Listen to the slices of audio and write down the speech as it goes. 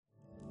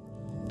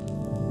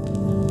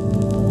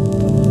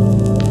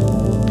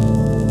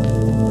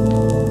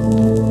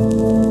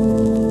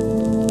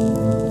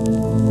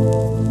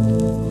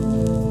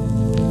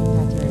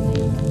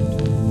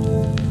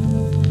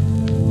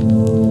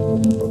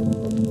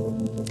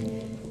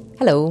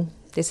Hello,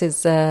 this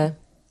is a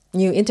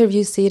new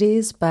interview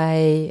series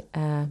by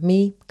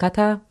me,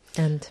 Kata,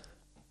 and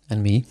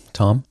me,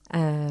 Tom.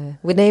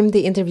 We named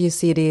the interview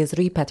series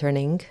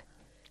Repatterning,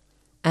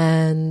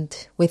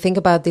 and we think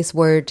about this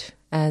word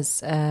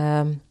as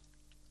a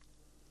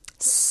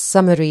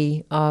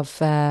summary of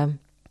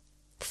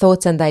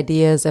thoughts and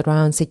ideas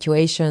around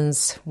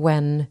situations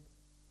when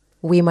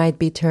we might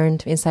be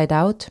turned inside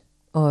out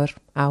or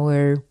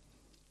our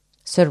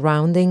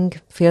surrounding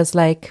feels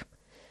like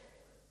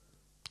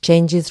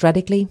changes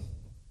radically.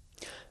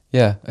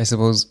 Yeah, I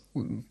suppose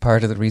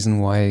part of the reason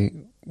why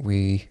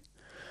we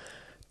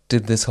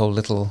did this whole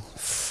little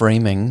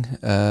framing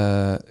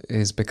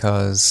is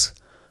because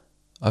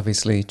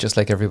obviously, just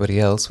like everybody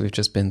else, we've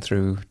just been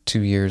through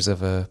 2 years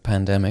of a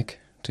pandemic,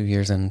 2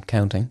 years and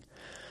counting.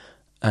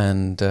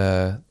 And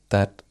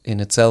that in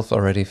itself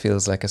already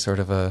feels like a sort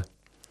of a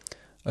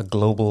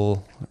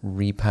global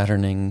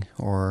repatterning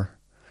or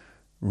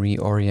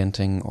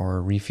reorienting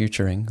or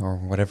refuturing or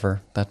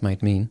whatever that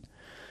might mean.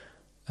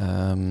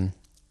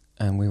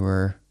 And we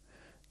were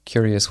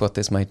curious what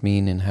this might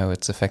mean and how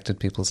it's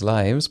affected people's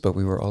lives, but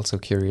we were also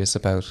curious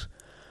about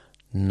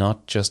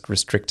not just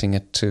restricting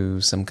it to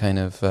some kind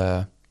of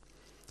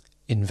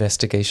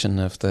investigation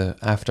of the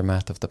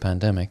aftermath of the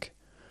pandemic.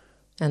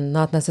 And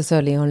not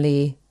necessarily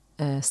only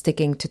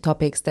sticking to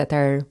topics that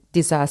are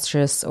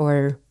disastrous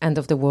or end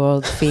of the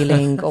world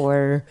feeling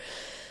or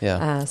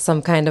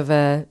some kind of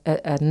a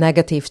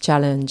negative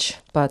challenge,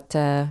 but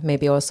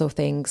maybe also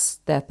things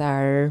that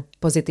are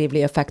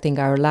positively affecting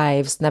our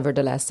lives,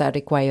 nevertheless are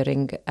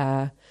requiring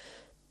a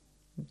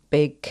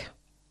big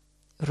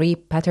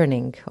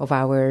repatterning of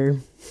our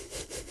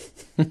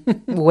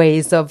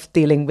ways of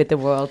dealing with the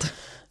world.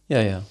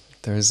 Yeah.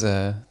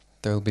 There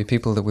will be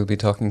people that we'll be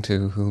talking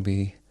to who will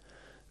be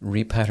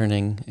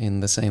repatterning in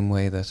the same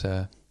way that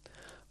a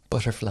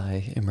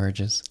butterfly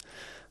emerges.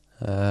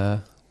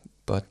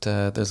 But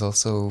there's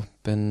also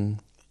been,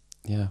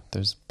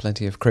 there's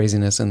plenty of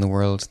craziness in the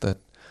world that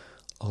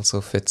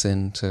also fits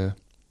into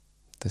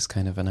this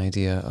kind of an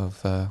idea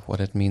of what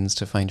it means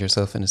to find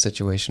yourself in a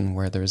situation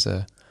where there's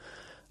a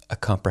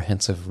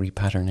comprehensive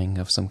repatterning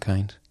of some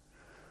kind.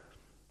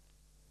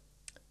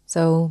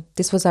 So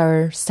this was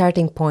our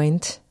starting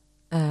point,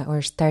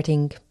 or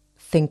starting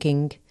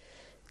thinking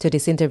to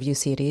this interview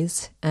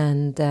series,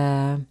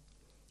 and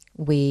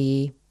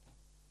we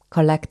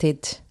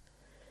collected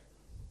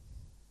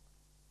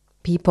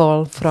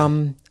people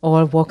from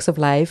all walks of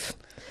life,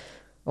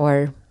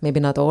 or maybe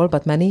not all,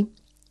 but many.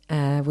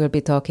 We'll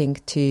be talking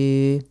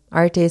to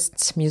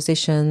artists,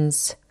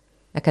 musicians,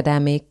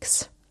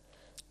 academics,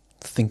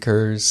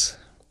 thinkers,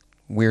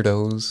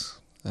 weirdos,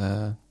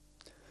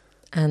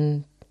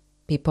 and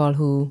people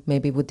who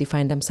maybe would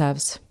define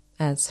themselves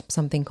as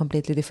something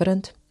completely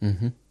different.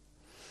 Mm-hmm.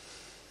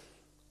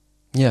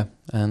 Yeah,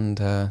 and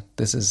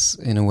this is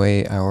in a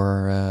way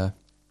our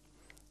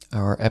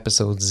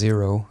episode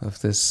 0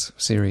 of this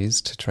series,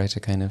 to try to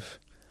kind of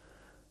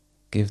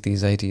give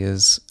these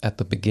ideas at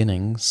the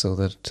beginning so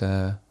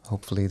that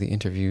hopefully the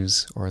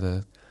interviews or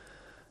the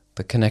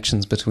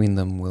connections between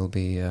them will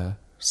be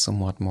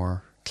somewhat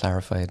more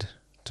clarified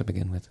to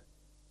begin with.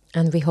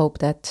 And we hope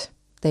that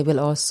they will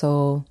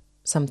also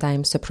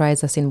sometimes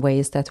surprise us in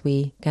ways that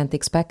we can't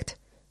expect.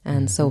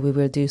 And so we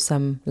will do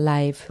some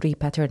live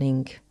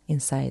repatterning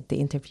inside the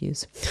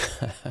interviews.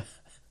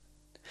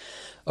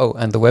 Oh,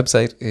 and the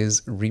website is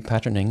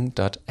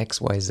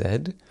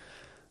repatterning.xyz.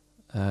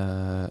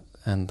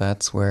 And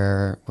that's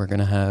where we're going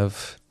to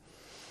have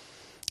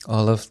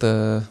all of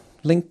the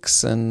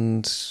links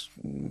and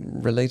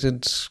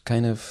related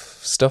kind of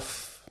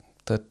stuff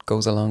that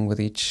goes along with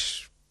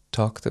each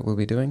talk that we'll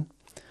be doing.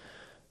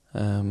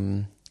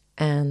 And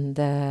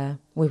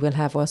we will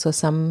have also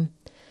some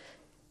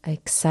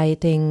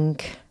exciting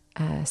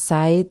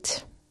side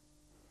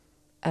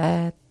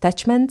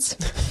attachments,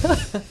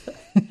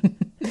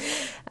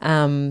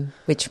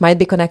 which might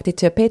be connected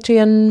to a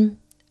Patreon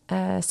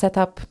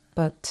setup,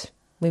 but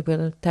we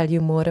will tell you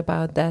more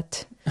about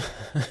that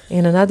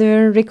in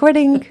another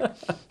recording.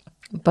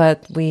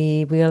 But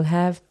we will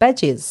have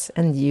badges,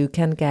 and you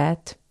can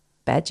get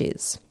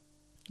badges.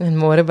 And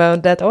more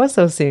about that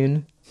also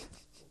soon.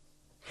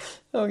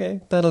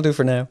 Okay, that'll do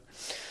for now.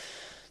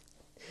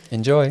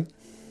 Enjoy.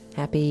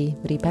 Happy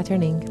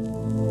repatterning.